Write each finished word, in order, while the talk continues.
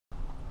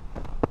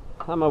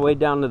on my way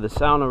down to the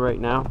sauna right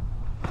now.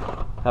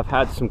 I've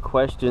had some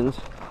questions.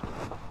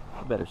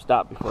 I better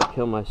stop before I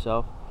kill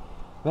myself.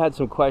 I've had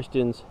some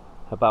questions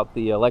about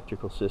the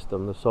electrical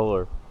system, the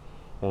solar,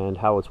 and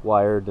how it's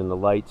wired, and the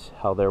lights,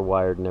 how they're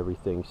wired and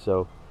everything.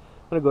 So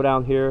I'm going to go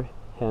down here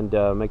and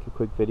make a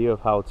quick video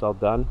of how it's all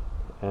done.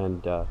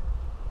 And if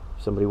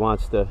somebody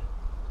wants to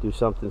do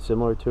something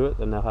similar to it,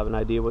 then they'll have an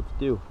idea what to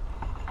do.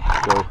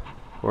 So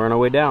we're on our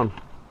way down.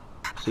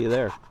 See you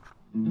there.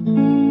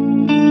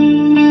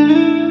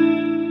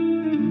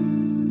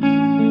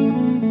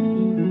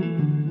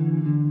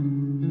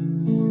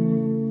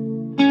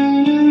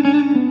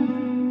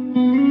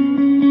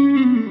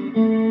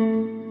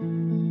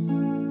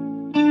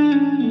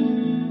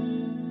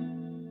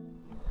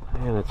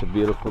 Man, it's a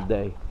beautiful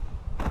day.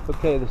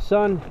 Okay, the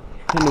sun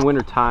in the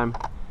winter time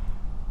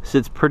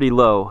sits pretty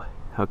low.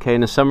 Okay,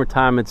 in the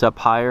summertime it's up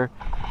higher.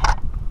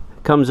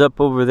 It comes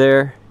up over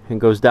there and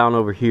goes down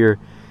over here.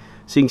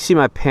 So you can see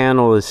my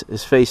panel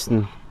is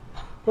facing a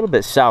little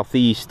bit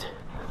southeast,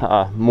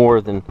 more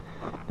than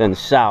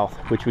south,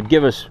 which would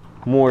give us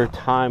more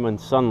time on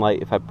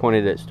sunlight if I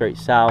pointed it straight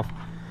south.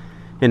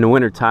 In the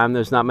winter time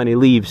there's not many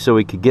leaves, so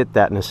we could get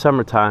that. In the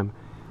summertime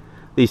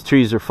these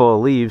trees are full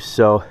of leaves,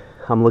 so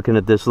I'm looking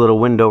at this little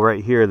window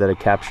right here that I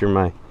capture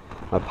my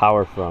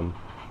power from.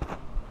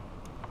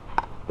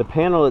 The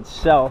panel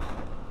itself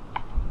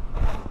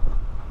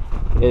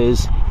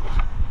is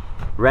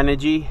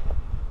Renogy,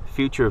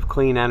 Future of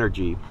Clean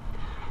Energy.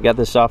 I got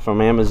this off from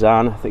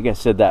Amazon. I think I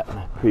said that in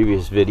a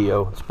previous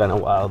video. It's been a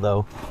while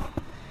though.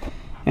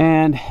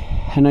 And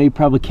I know you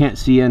probably can't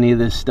see any of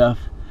this stuff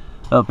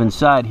up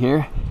inside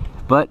here,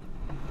 but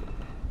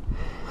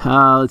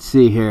let's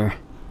see here.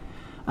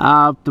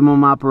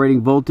 Optimum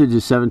operating voltage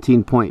is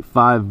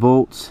 17.5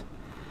 volts.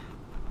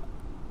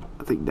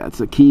 I think that's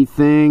a key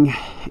thing.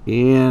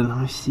 And let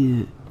me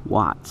see,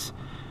 watts.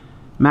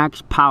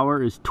 Max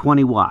power is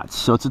 20 watts,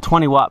 so it's a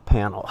 20 watt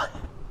panel.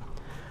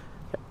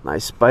 Got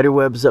nice spider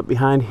webs up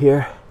behind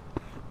here.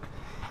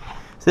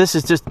 So this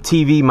is just a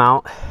TV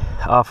mount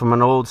from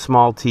an old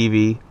small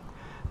TV.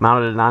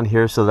 Mounted it on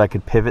here so that I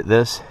could pivot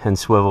this and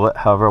swivel it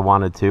however I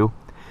wanted to.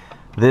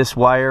 This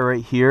wire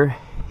right here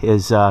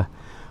is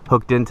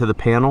hooked into the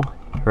panel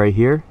right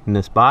here in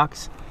this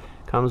box.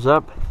 Comes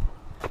up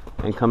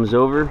and comes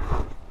over,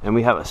 and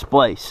we have a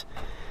splice.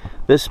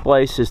 This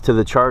splice is to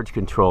the charge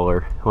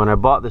controller. When I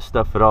bought this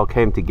stuff, it all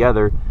came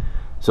together,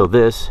 so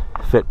this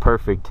fit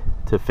perfect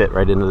to fit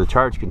right into the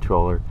charge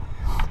controller.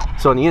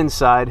 So on the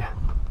inside,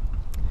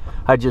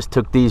 I just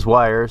took these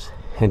wires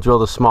and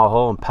drilled a small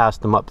hole and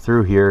passed them up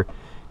through here,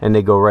 and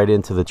they go right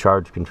into the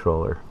charge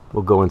controller.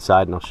 We'll go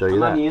inside and I'll show you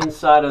that. On the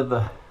inside of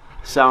the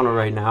sauna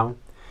right now,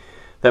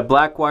 that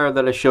black wire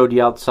that I showed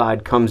you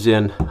outside comes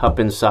in up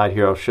inside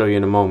here. I'll show you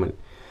in a moment.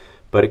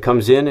 But it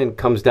comes in and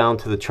comes down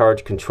to the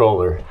charge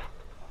controller.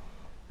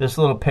 This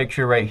little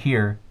picture right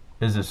here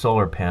is the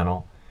solar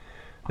panel.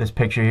 This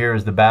picture here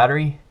is the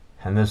battery,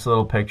 and this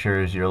little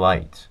picture is your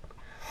lights.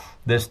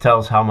 This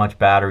tells how much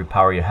battery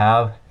power you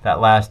have. That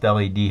last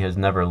LED has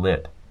never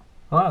lit.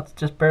 Well, it's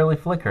just barely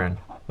flickering.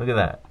 Look at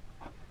that.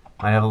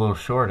 Might have a little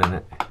short in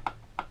it.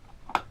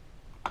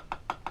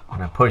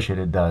 When I push it,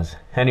 it does.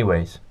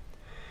 Anyways,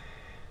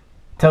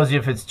 tells you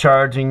if it's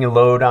charging, you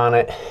load on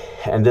it,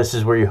 and this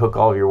is where you hook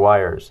all your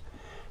wires.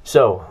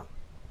 So,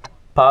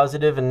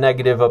 positive and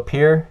negative up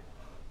here.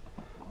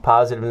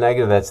 Positive and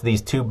negative, that's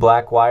these two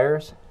black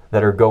wires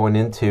that are going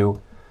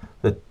into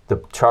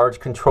the charge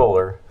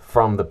controller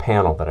from the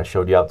panel that I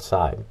showed you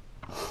outside.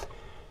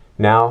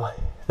 Now,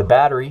 the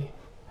battery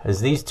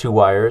is these two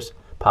wires,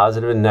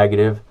 positive and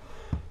negative.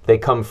 They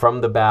come from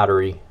the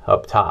battery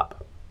up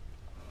top.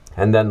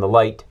 And then the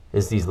light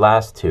is these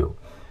last two.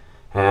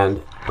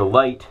 And the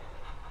light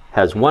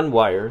has one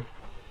wire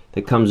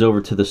that comes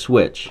over to the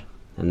switch,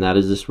 and that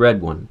is this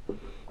red one.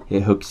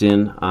 It hooks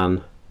in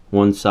on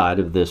one side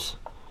of this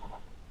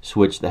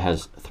switch that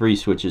has 3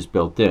 switches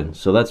built in.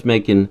 So that's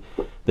making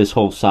this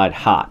whole side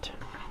hot.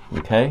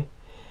 Okay?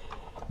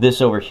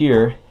 This over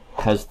here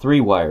has 3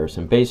 wires,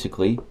 and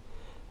basically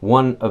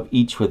one of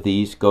each of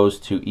these goes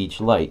to each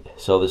light.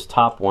 So this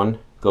top one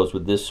goes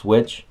with this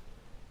switch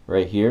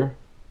right here.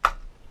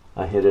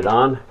 I hit it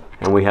on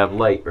and we have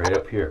light right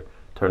up here.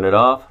 Turn it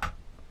off.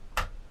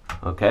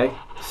 Okay,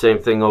 same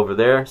thing over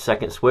there,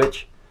 second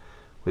switch,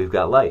 we've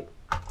got light.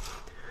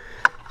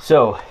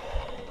 So,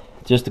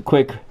 just a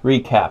quick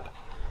recap.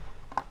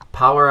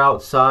 Power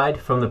outside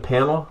from the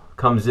panel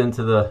comes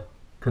into the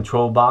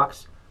control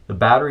box. The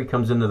battery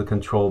comes into the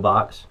control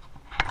box.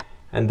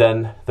 And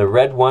then the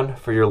red one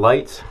for your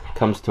lights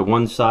comes to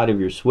one side of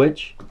your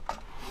switch.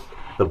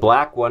 The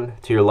black one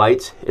to your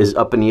lights is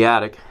up in the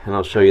attic, and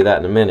I'll show you that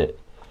in a minute.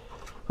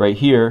 Right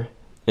here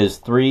is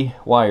 3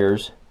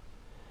 wires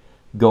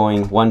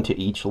going one to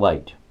each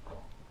light.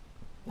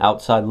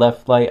 Outside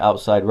left light,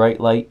 outside right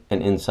light,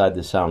 and inside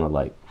the sauna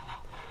light.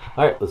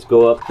 Alright, let's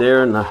go up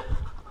there in the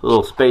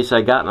little space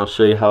I got, and I'll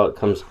show you how it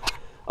comes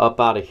up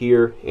out of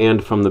here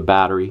and from the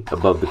battery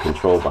above the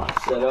control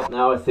box. Set up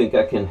now, I think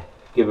I can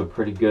give a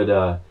pretty good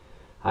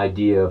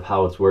idea of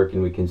how it's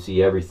working, we can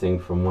see everything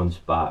from one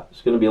spot.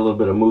 It's going to be a little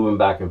bit of moving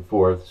back and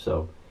forth,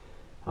 so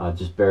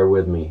just bear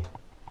with me.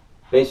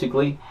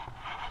 Basically,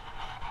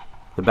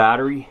 the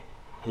battery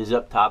is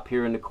up top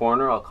here in the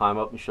corner. I'll climb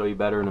up and show you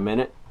better in a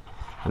minute.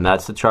 And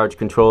that's the charge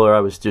controller I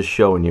was just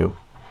showing you.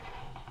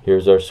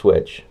 Here's our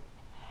switch.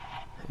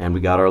 And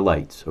we got our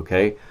lights,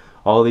 okay?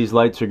 All these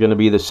lights are going to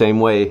be the same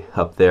way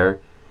up there.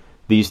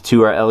 These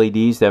two are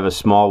LEDs. They have a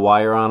small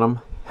wire on them.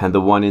 And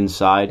the one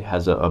inside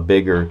has a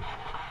bigger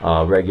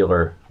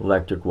regular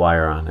electric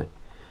wire on it.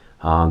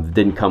 It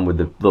didn't come with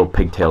the little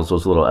pigtails.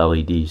 Those little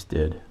LEDs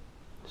did.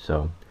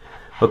 So,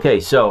 okay,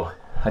 so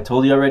I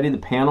told you already the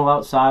panel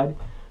outside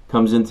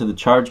comes into the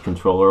charge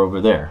controller over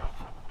there.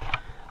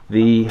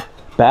 The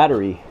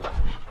battery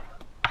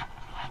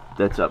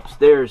that's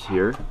upstairs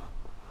here,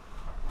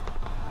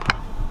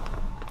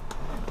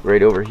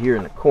 right over here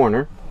in the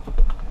corner,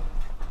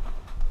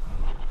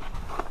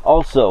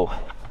 also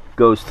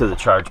goes to the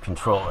charge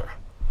controller.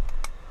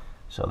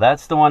 So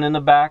that's the one in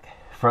the back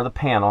for the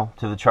panel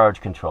to the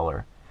charge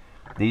controller.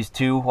 These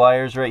two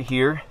wires right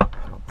here, I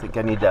don't think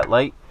I need that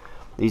light.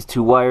 These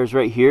two wires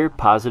right here,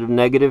 positive,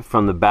 negative,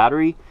 from the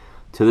battery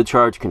to the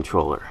charge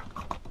controller.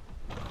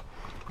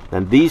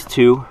 Then these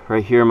two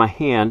right here in my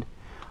hand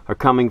are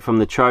coming from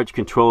the charge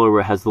controller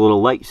where it has the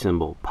little light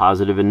symbol,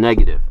 positive and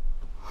negative.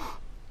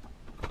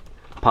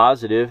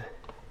 Positive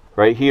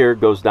right here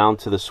goes down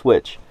to the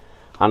switch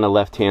on the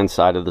left hand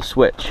side of the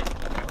switch.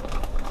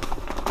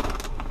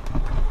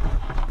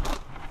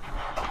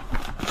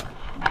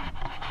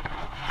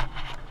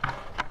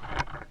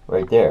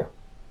 Right there.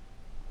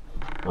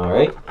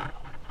 Alright.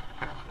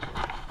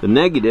 The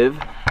negative,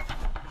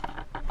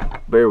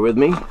 bear with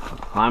me,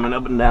 climbing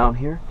up and down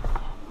here.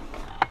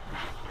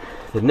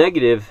 The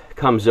negative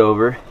comes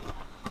over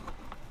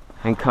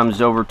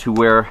to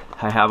where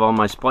I have all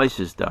my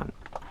splices done.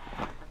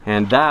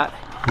 And that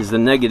is the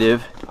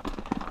negative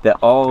that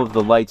all of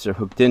the lights are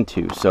hooked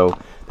into. So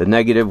the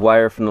negative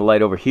wire from the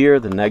light over here,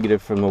 the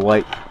negative from the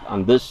light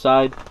on this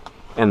side,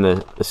 and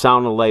the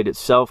Sauna light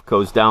itself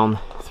goes down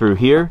through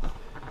here,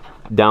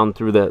 down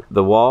through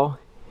the wall,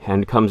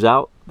 and comes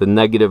out. The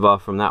negative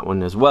off from that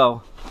one as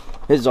well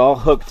is all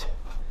hooked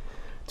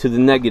to the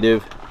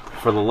negative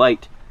for the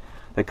light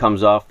that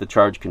comes off the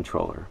charge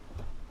controller.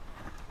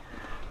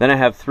 Then I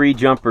have three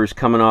jumpers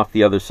coming off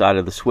the other side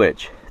of the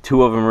switch.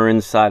 Two of them are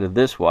inside of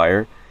this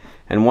wire,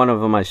 and one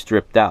of them I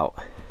stripped out.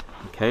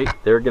 Okay,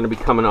 they're going to be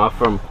coming off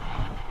from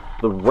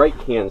the right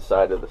hand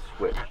side of the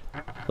switch.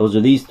 Those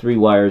are these three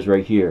wires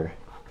right here.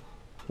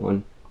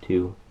 1,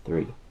 2,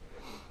 3.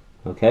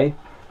 Okay,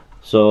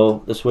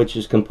 so the switch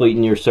is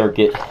completing your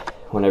circuit.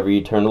 Whenever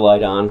you turn the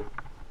light on,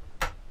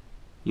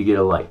 you get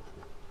a light.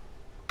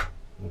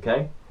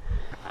 Okay,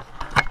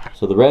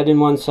 so the red in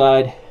one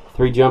side,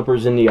 three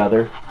jumpers in the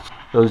other.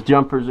 Those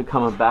jumpers are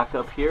coming back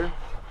up here.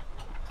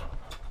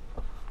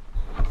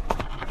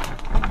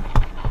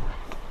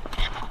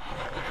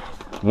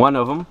 One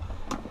of them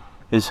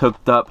is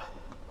hooked up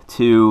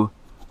to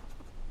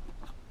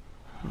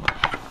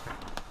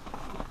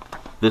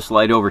this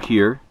light over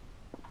here.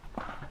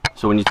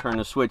 So when you turn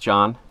the switch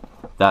on,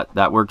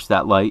 that works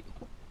that light.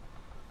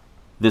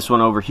 This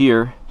one over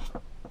here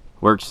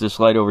works this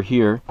light over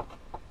here.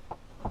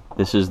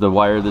 This is the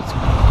wire that's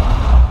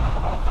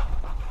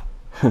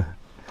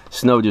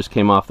snow just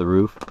came off the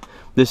roof.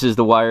 This is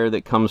the wire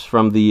that comes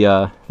from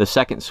the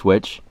second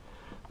switch,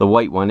 the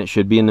white one. It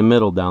should be in the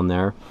middle down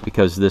there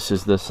because this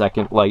is the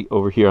second light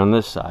over here on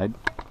this side.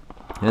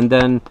 And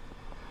then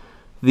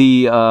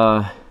the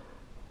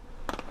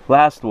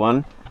last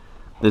one,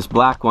 this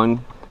black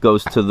one,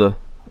 goes to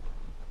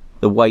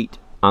the white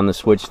on the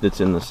switch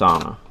that's in the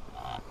sauna.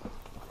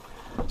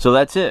 So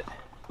that's it.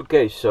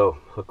 Okay, so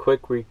a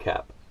quick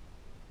recap.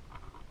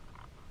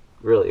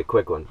 Really a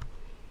quick one.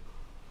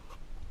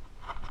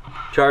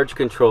 Charge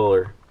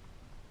controller,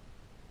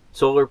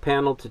 solar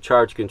panel to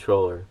charge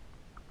controller,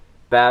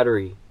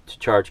 battery to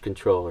charge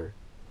controller,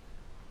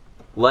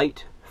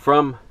 light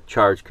from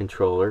charge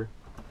controller,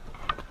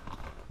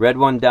 red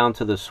one down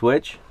to the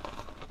switch,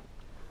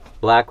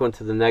 black one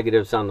to the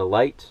negatives on the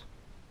lights.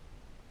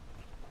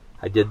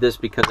 I did this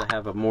because I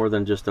have more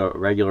than just a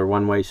regular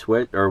one-way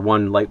switch or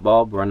one light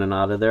bulb running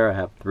out of there. I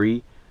have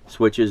three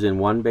switches in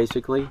one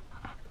basically,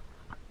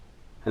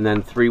 and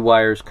then three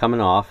wires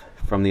coming off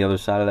from the other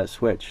side of that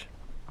switch.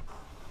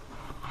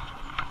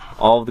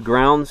 All of the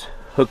grounds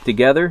hooked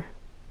together.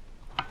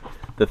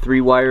 The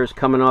three wires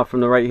coming off from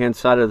the right hand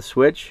side of the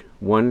switch,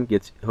 one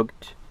gets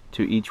hooked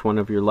to each one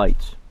of your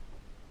lights.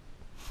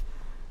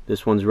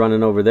 This one's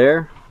running over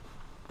there,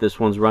 this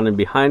one's running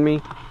behind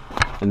me,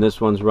 and this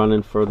one's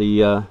running for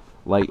the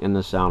light in the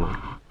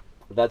sauna.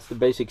 That's the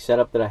basic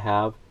setup that I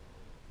have.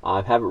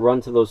 I have it run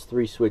to those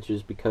three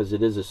switches because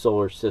it is a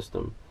solar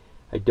system.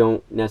 I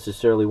don't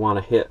necessarily want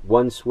to hit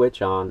one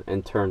switch on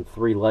and turn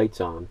three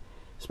lights on,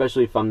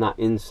 especially if I'm not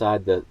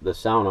inside the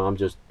sauna. I'm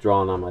just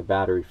drawing on my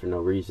battery for no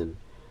reason.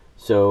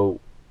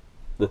 So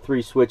the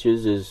three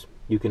switches is,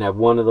 you can have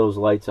one of those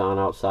lights on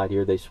outside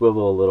here. They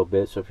swivel a little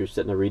bit, so if you're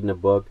sitting there reading a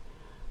book,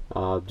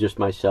 just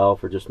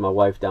myself or just my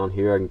wife down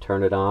here, I can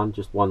turn it on,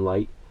 just one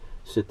light,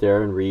 sit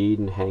there and read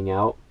and hang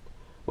out.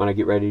 When I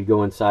get ready to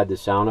go inside the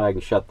sauna, I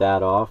can shut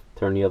that off,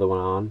 turn the other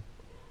one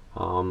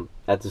on.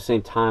 At the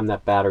same time,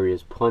 that battery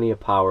has plenty of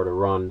power to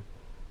run,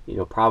 you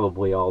know,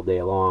 probably all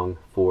day long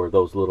for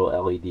those little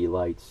LED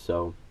lights.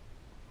 So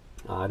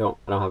I don't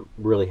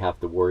really have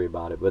to worry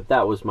about it. But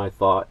that was my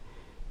thought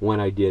when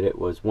I did it,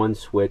 was one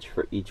switch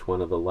for each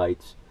one of the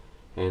lights,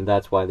 and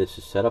that's why this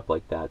is set up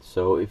like that.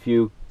 So if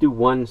you do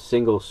one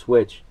single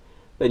switch,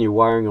 then your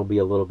wiring will be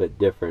a little bit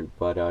different,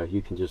 but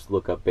you can just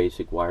look up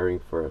basic wiring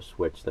for a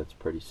switch. That's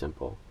pretty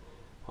simple.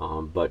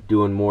 But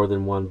doing more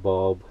than one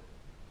bulb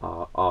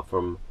off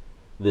from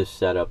this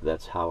setup,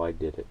 that's how I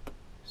did it.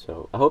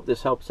 So I hope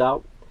this helps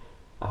out.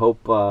 I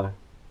hope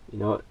you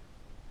know, it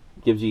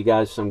gives you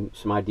guys some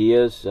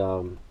ideas.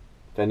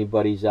 If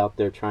anybody's out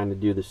there trying to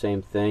do the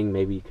same thing,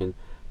 maybe you can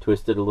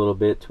twist it a little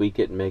bit, tweak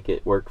it, and make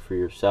it work for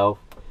yourself.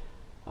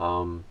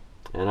 And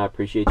I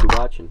appreciate you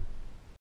watching.